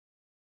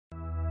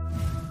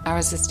I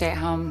was a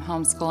stay-at-home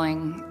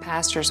homeschooling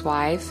pastor's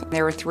wife.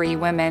 There were 3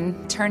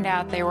 women. Turned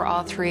out they were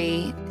all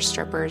 3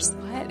 strippers.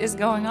 What is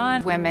going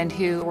on? Women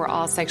who were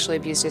all sexually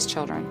abused as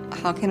children.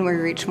 How can we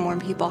reach more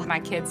people? My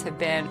kids have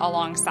been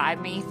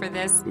alongside me for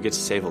this. We get to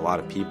save a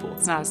lot of people.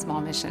 It's not a small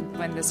mission.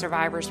 When the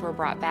survivors were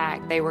brought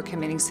back, they were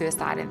committing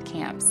suicide in the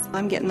camps.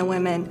 I'm getting the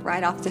women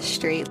right off the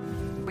street.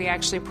 We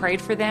actually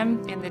prayed for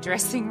them in the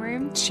dressing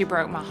room. She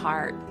broke my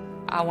heart.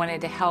 I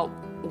wanted to help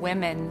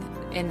women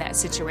in that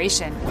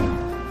situation.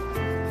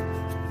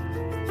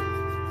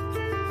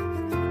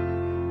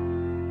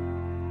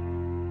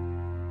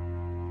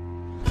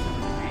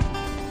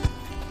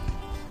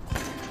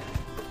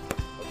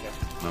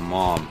 My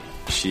mom,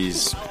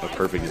 she's a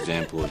perfect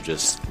example of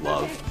just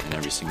love in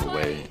every single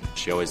way.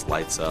 She always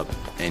lights up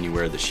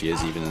anywhere that she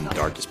is, even in the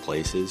darkest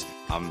places.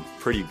 I'm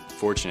pretty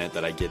fortunate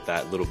that I get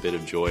that little bit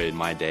of joy in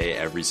my day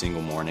every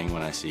single morning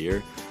when I see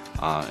her.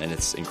 And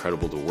it's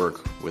incredible to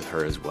work with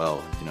her as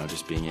well,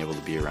 just being able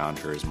to be around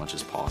her as much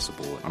as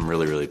possible. I'm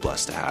really, really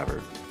blessed to have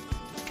her.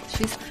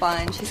 She's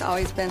fun. She's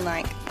always been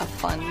a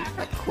fun,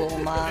 cool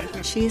mom.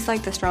 She's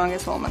the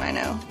strongest woman I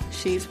know.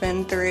 She's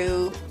been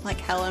through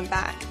hell and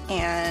back,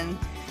 and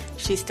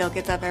she still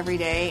gets up every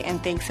day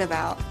and thinks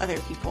about other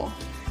people.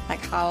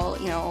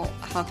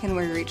 How can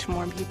we reach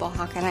more people?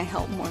 How can I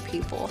help more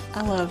people?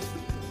 I love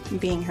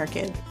being her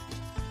kid.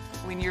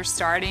 When you're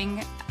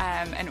starting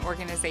an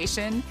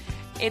organization,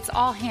 it's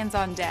all hands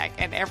on deck,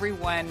 and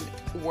everyone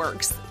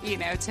works,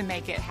 to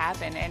make it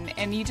happen.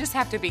 And you just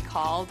have to be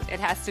called.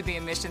 It has to be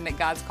a mission that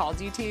God's called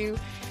you to.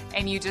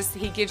 And He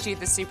gives you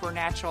the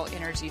supernatural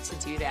energy to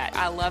do that.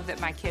 I love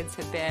that my kids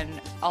have been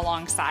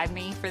alongside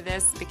me for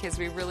this, because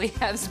we really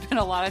have spent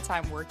a lot of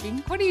time working.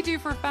 What do you do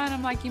for fun?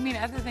 I'm like, you mean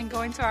other than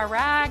going to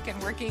Iraq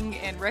and working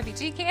in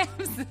refugee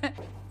camps?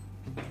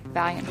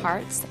 Valiant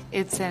Hearts.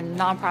 It's a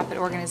nonprofit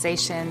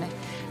organization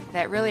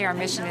that really our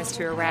mission is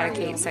to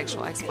eradicate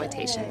sexual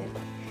exploitation.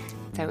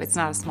 So it's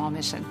not a small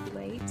mission.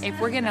 If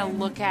we're going to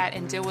look at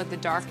and deal with the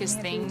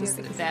darkest things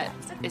that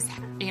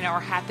are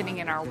happening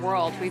in our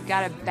world, we've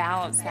got to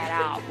balance that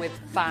out with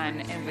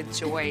fun and with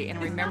joy,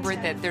 and remember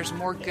that there's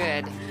more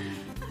good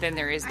than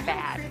there is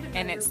bad.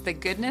 And it's the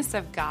goodness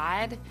of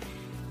God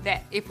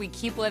that if we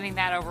keep letting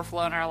that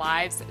overflow in our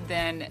lives,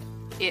 then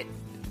it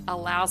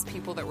allows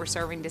people that we're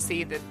serving to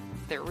see that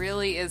there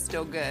really is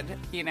still good,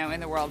 in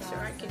the world.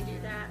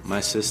 My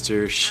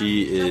sister,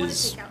 she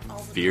is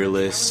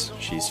fearless,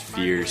 she's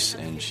fierce,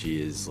 and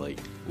she is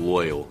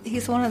loyal.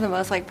 He's one of the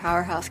most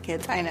powerhouse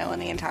kids I know in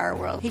the entire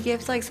world. He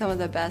gives some of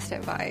the best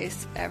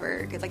advice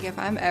ever, because if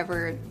I'm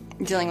ever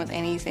dealing with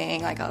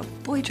anything a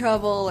boy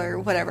trouble or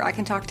whatever, I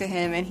can talk to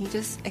him, and he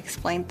just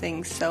explained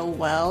things so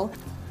well.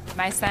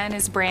 My son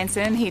is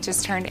Branson. He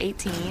just turned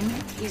 18.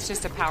 He's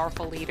just a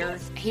powerful leader.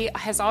 He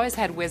has always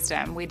had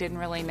wisdom. We didn't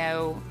really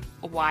know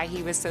why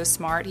he was so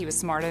smart. He was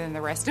smarter than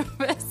the rest of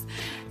us.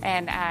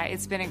 And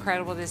it's been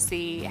incredible to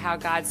see how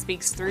God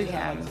speaks through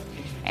him.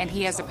 And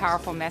he has a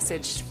powerful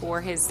message for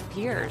his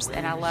peers.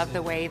 And I love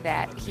the way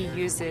that he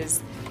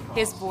uses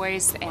his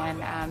voice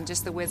and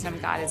just the wisdom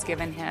God has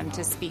given him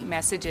to speak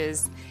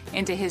messages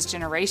into his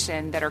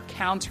generation that are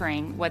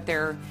countering what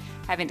they're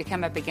having to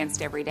come up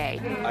against every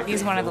day.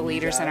 He's one of the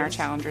leaders in our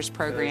Challengers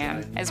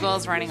program, as well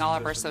as running all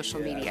of our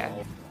social media.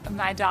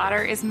 My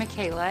daughter is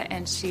Michaela,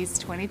 and she's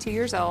 22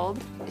 years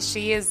old.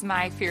 She is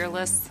my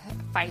fearless,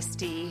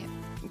 feisty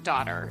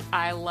daughter.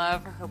 I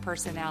love her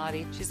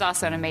personality. She's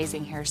also an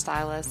amazing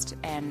hairstylist,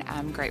 and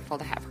I'm grateful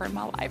to have her in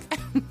my life.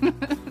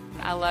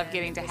 I love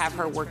getting to have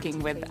her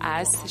working with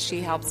us. She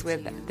helps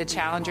with the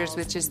Challengers,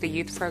 which is the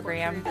youth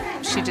program.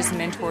 She just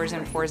mentors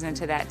and pours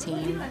into that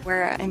team.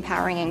 We're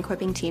empowering and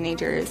equipping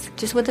teenagers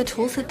just with the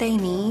tools that they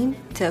need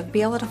to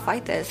be able to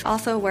fight this.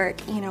 Also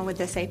work, with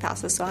the safe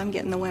houses, so I'm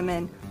getting the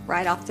women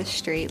right off the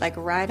street,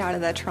 right out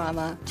of that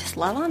trauma. Just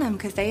love on them,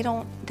 because they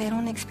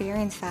don't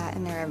experience that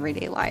in their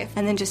everyday life.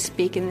 And then just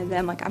speaking to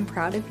them I'm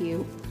proud of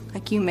you.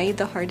 You made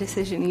the hard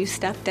decision. You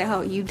stepped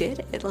out. You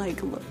did it.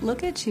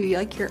 Look at you.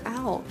 You're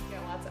out.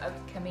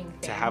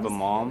 To have a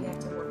mom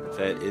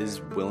that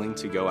is willing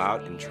to go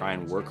out and try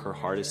and work her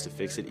hardest to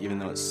fix it, even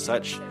though it's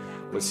such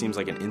what seems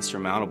like an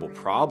insurmountable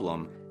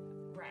problem,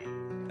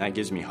 that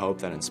gives me hope,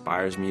 that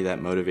inspires me, that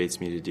motivates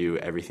me to do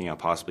everything I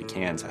possibly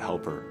can to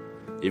help her.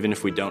 Even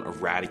if we don't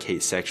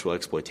eradicate sexual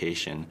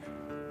exploitation,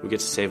 we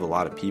get to save a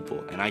lot of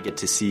people, and I get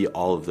to see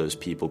all of those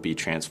people be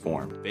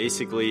transformed.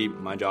 Basically,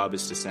 my job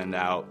is to send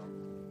out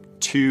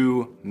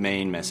 2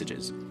 main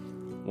messages.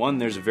 One,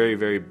 there's a very,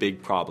 very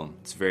big problem.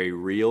 It's very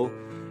real,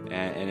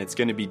 and it's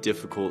going to be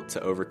difficult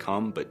to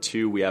overcome. But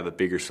 2, we have a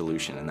bigger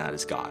solution, and that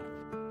is God.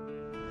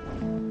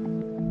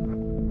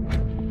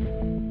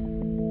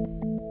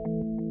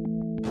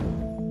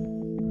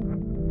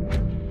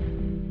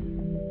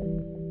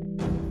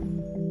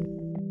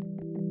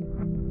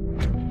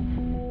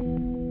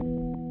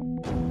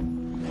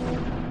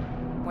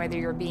 Whether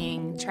you're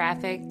being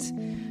trafficked,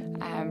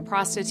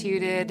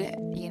 prostituted,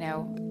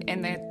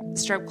 in the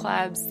strip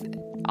clubs,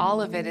 all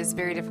of it is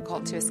very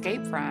difficult to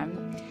escape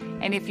from.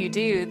 And if you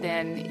do,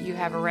 then you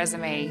have a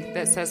resume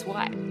that says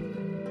what?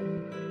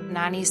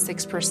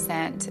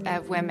 96%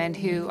 of women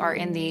who are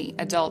in the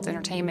adult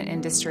entertainment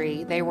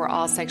industry, they were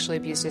all sexually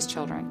abused as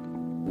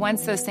children.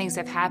 Once those things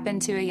have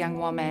happened to a young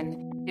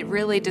woman, it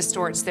really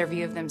distorts their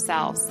view of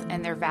themselves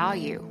and their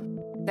value.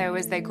 So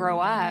as they grow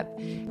up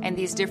and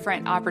these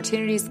different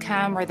opportunities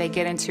come or they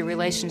get into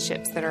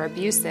relationships that are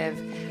abusive,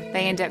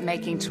 they end up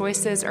making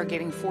choices or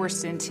getting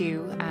forced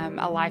into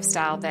a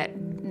lifestyle that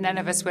none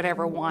of us would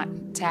ever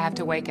want to have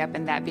to wake up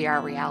and that be our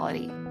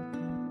reality.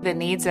 The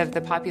needs of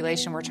the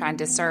population we're trying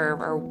to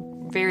serve are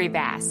very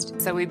vast.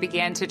 So we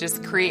began to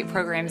just create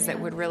programs that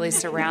would really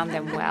surround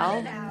them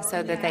well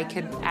so that they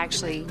could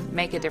actually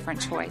make a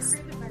different choice.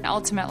 And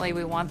ultimately,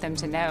 we want them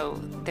to know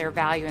their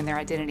value and their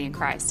identity in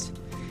Christ.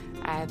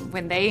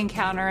 When they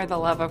encounter the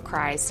love of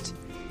Christ,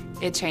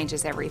 it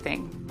changes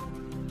everything.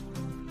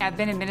 I've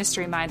been in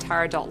ministry my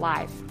entire adult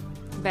life,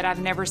 but I've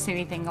never seen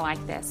anything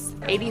like this.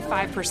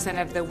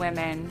 85% of the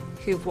women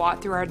who've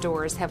walked through our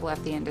doors have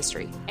left the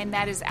industry, and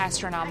that is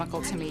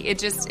astronomical to me.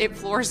 It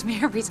floors me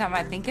every time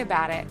I think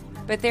about it.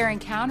 But they're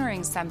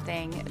encountering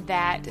something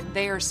that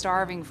they are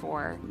starving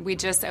for. We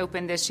just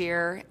opened this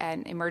year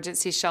an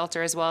emergency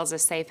shelter as well as a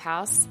safe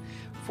house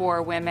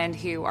for women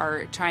who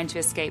are trying to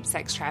escape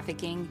sex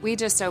trafficking. We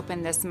just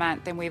opened this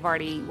month, and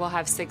we'll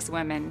have 6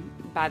 women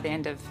by the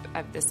end of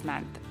this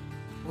month.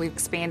 We've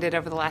expanded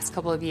over the last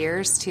couple of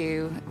years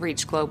to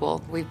reach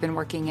global. We've been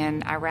working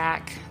in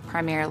Iraq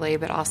primarily,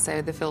 but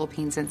also the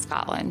Philippines and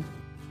Scotland.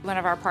 One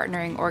of our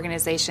partnering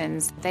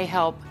organizations, they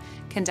help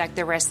conduct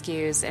the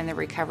rescues and the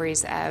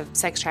recoveries of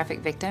sex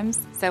trafficked victims.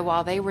 So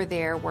while they were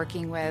there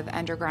working with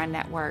underground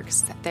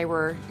networks, they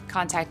were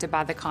contacted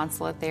by the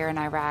consulate there in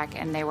Iraq,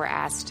 and they were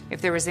asked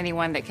if there was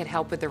anyone that could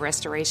help with the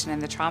restoration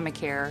and the trauma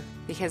care,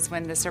 because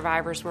when the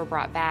survivors were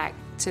brought back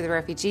to the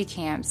refugee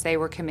camps, they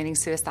were committing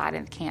suicide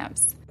in the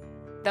camps.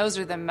 Those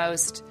are the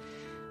most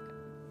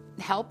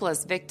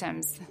helpless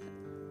victims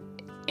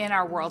in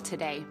our world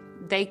today.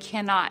 They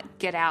cannot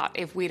get out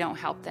if we don't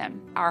help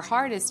them. Our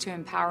heart is to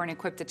empower and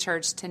equip the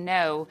church to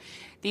know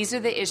these are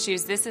the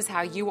issues. This is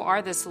how you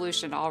are the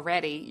solution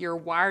already. You're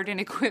wired and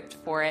equipped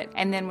for it.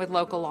 And then with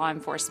local law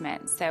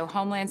enforcement. So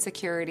Homeland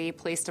Security,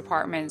 police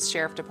departments,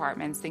 sheriff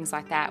departments, things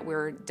like that,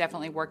 we're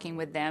definitely working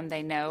with them.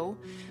 They know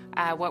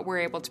what we're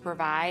able to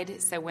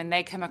provide. So when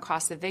they come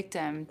across a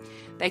victim,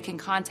 they can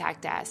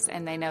contact us,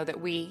 and they know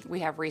that we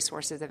have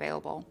resources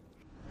available.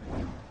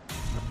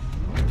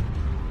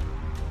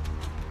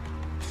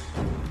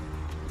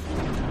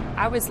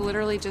 I was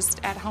literally just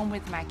at home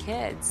with my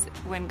kids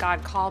when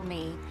God called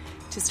me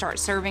to start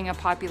serving a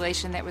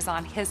population that was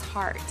on His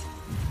heart.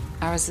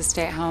 I was a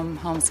stay-at-home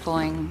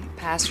homeschooling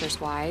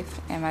pastor's wife,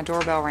 and my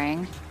doorbell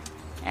rang,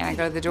 and I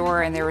go to the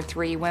door, and there were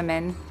 3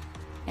 women,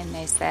 and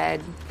they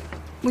said,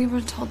 "We were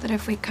told that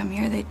if we come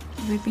here, they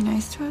would be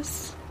nice to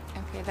us."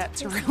 Okay,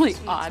 that's a really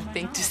odd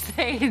thing to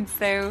say, and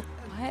so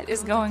what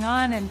is going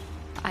on? And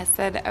I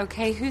said,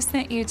 okay, who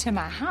sent you to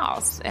my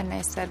house? And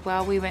they said,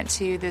 well, we went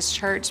to this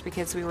church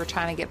because we were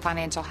trying to get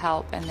financial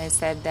help, and they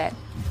said that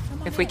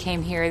if we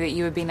came here that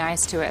you would be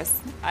nice to us.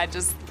 I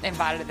just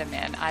invited them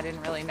in. I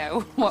didn't really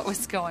know what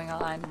was going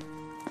on.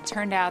 It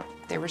turned out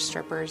they were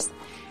strippers,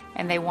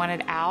 and they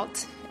wanted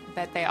out,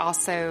 but they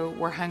also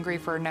were hungry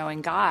for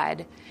knowing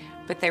God,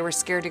 but they were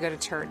scared to go to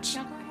church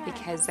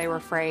because they were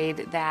afraid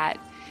that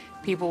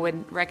people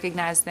would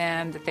recognize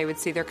them, that they would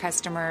see their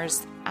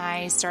customers.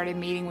 I started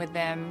meeting with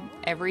them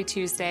every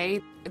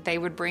Tuesday. They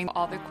would bring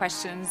all the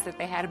questions that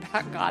they had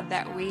about God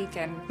that week,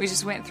 and we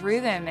just went through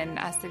them. And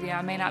I said,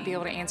 I may not be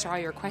able to answer all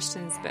your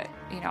questions, but,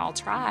 I'll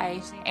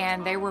try.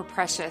 And they were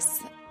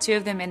precious. 2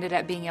 of them ended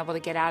up being able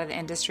to get out of the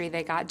industry.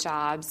 They got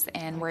jobs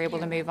and were able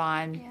to move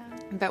on.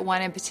 But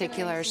one in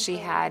particular, she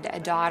had a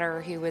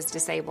daughter who was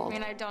disabled.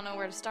 I don't know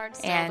where to start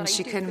still, and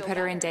she couldn't put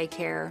her in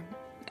daycare.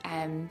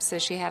 So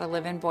she had a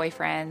live-in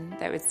boyfriend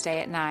that would stay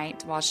at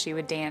night while she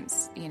would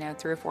dance,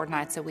 3 or 4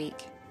 nights a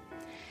week.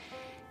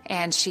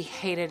 And she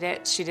hated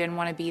it. She didn't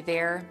want to be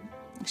there.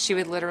 She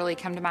would literally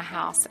come to my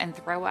house and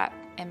throw up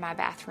in my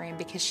bathroom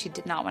because she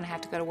did not want to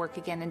have to go to work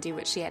again and do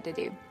what she had to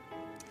do.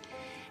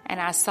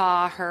 And I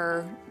saw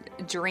her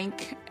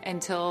drink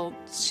until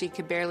she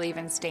could barely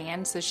even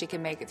stand so she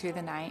could make it through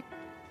the night.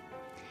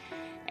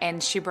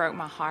 And she broke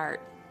my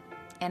heart.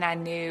 And I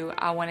knew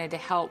I wanted to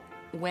help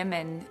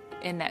women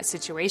in that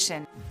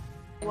situation.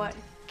 What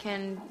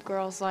can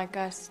girls like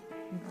us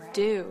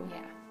do?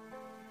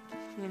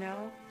 Yeah.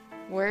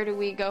 Where do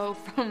we go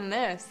from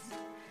this?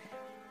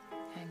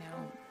 I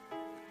know.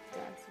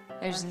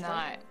 There's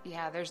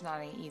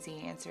not any easy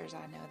answers.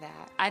 I know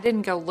that. I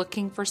didn't go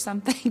looking for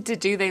something to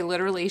do. They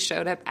literally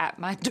showed up at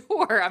my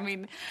door. I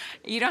mean,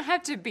 you don't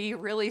have to be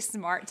really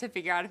smart to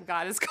figure out if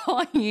God is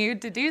calling you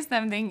to do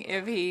something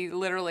if He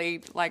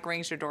literally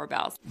rings your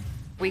doorbells.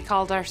 We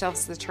called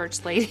ourselves the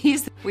Church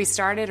Ladies. We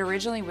started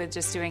originally with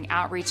just doing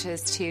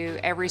outreaches to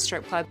every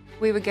strip club.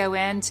 We would go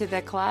into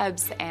the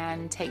clubs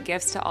and take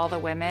gifts to all the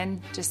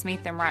women, just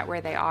meet them right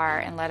where they are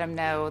and let them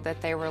know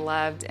that they were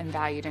loved and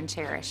valued and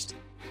cherished.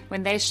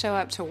 When they show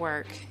up to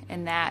work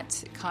in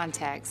that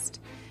context,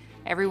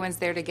 everyone's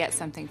there to get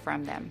something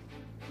from them.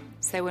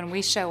 So when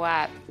we show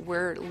up,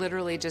 we're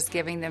literally just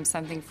giving them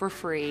something for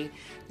free.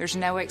 There's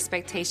no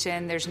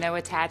expectation, there's no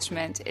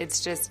attachment.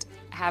 It's just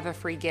have a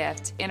free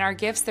gift. And our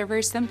gifts, they're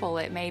very simple.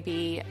 It may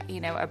be,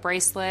 a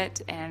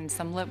bracelet and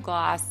some lip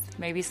gloss,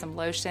 maybe some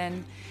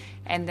lotion,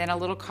 and then a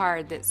little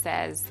card that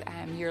says,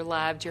 you're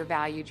loved, you're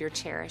valued, you're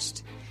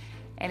cherished.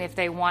 And if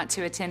they want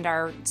to attend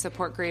our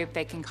support group,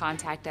 they can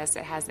contact us.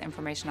 It has the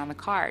information on the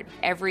card.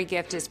 Every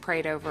gift is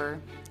prayed over,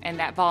 and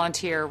that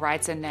volunteer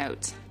writes a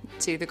note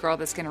to the girl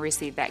that's going to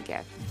receive that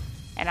gift.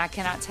 And I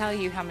cannot tell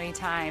you how many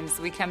times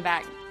we come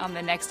back on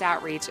the next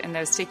outreach and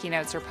those sticky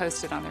notes are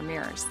posted on their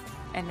mirrors.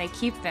 And they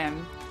keep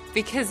them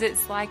because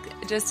it's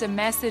like just a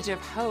message of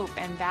hope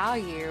and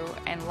value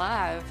and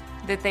love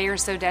that they are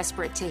so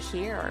desperate to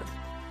hear.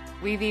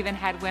 We've even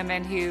had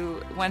women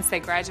who, once they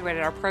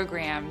graduated our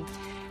program,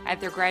 at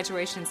their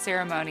graduation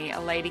ceremony, a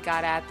lady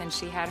got up and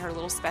she had her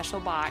little special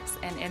box,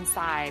 and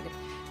inside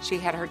she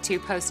had her 2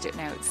 Post-it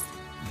notes.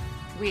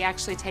 We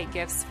actually take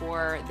gifts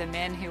for the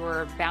men who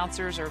are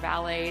bouncers or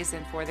valets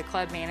and for the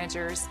club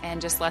managers,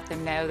 and just let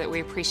them know that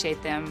we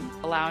appreciate them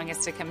allowing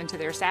us to come into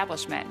their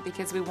establishment,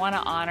 because we want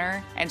to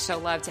honor and show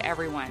love to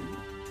everyone.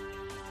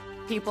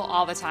 People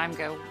all the time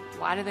go,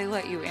 why do they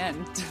let you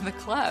in to the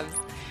clubs?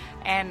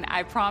 And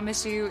I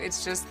promise you,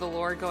 it's just the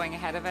Lord going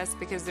ahead of us,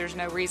 because there's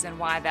no reason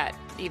why that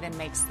even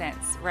makes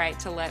sense, right?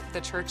 To let the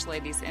church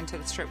ladies into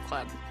the strip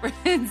club.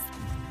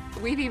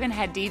 We've even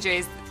had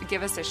DJs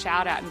give us a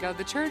shout out and go,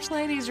 the church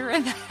ladies are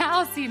in the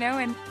house,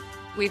 and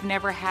we've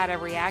never had a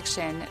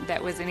reaction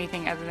that was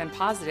anything other than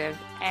positive.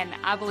 And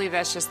I believe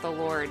that's just the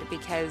Lord,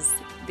 because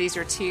these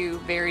are 2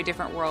 very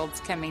different worlds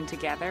coming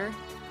together.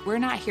 We're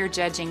not here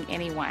judging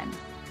anyone.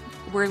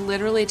 We're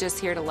literally just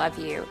here to love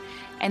you,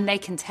 and they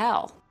can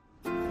tell.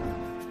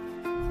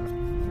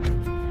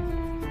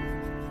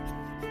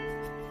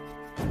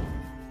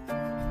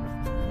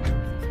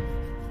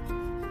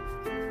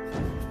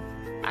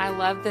 I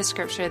love the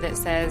scripture that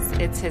says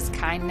it's His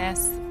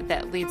kindness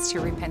that leads to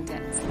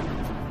repentance.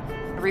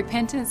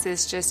 Repentance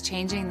is just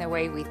changing the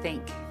way we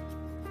think.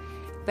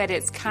 But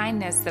it's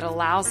kindness that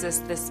allows us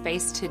the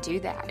space to do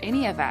that.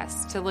 Any of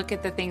us, to look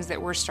at the things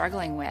that we're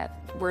struggling with.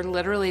 We're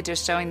literally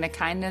just showing the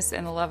kindness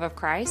and the love of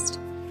Christ.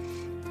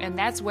 And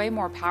that's way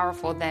more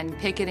powerful than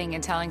picketing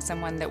and telling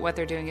someone that what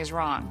they're doing is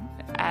wrong.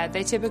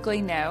 They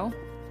typically know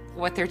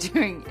what they're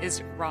doing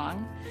is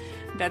wrong.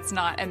 That's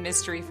not a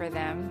mystery for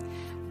them.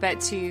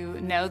 But to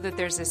know that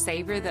there's a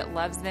Savior that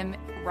loves them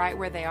right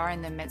where they are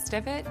in the midst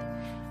of it,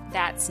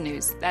 that's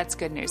news. That's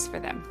good news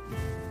for them.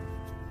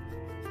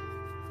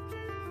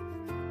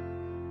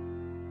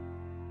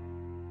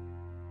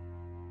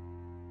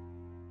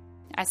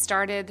 I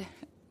started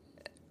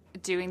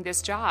doing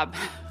this job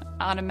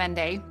on a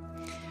Monday,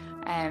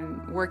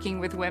 working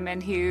with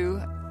women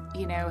who,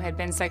 had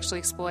been sexually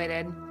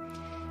exploited.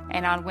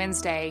 And on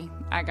Wednesday,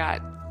 I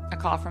got a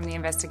call from the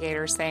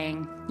investigator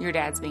saying, your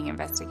dad's being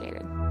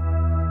investigated.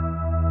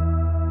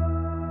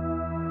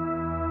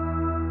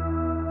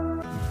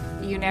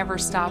 You never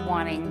stop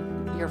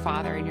wanting your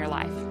father in your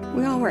life.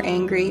 We all were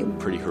angry.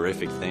 Pretty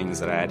horrific things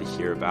that I had to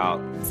hear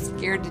about.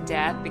 Scared to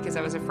death because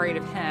I was afraid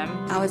of him.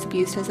 I was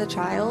abused as a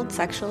child,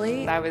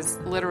 sexually. I was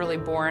literally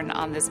born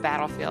on this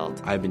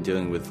battlefield. I've been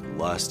dealing with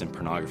lust and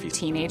pornography.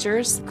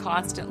 Teenagers,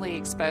 constantly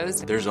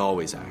exposed. There's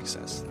always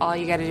access. All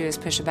you got to do is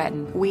push a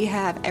button. We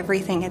have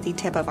everything at the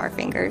tip of our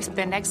fingers.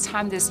 The next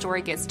time this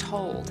story gets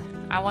told,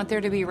 I want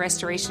there to be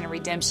restoration and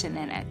redemption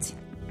in it.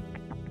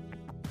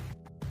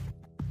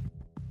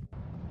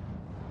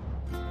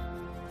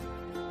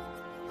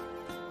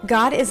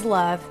 God is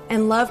love,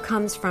 and love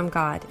comes from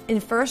God.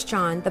 In 1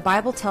 John, the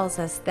Bible tells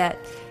us that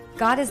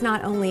God is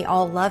not only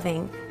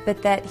all-loving,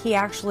 but that He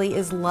actually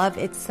is love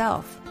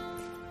itself.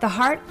 The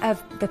heart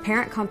of the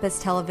Parent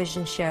Compass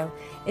television show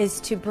is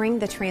to bring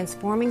the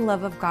transforming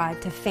love of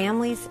God to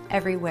families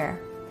everywhere.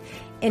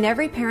 In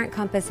every Parent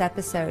Compass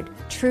episode,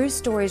 true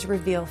stories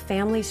reveal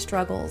family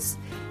struggles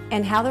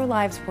and how their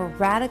lives were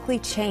radically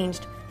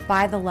changed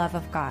by the love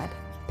of God.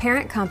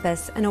 Parent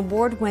Compass, an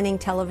award-winning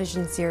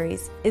television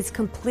series, is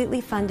completely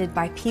funded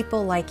by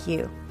people like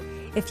you.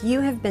 If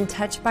you have been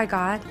touched by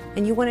God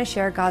and you want to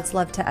share God's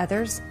love to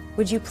others,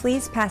 would you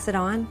please pass it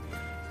on?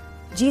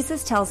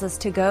 Jesus tells us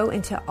to go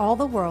into all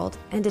the world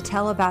and to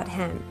tell about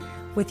Him.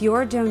 With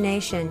your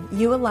donation,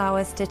 you allow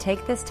us to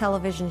take this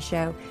television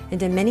show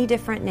into many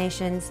different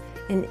nations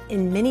and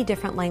in many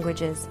different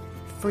languages,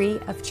 free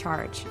of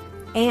charge.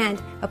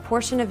 And a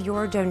portion of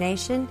your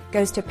donation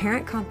goes to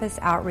Parent Compass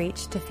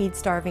Outreach to feed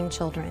starving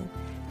children.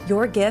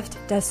 Your gift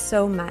does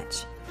so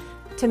much.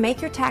 To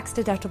make your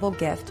tax-deductible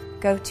gift,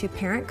 go to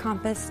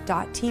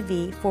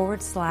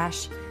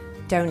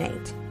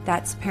parentcompass.tv/donate.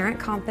 That's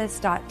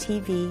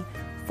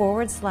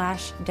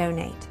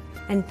parentcompass.tv/donate.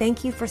 And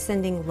thank you for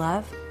sending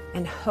love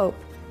and hope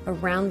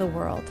around the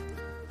world.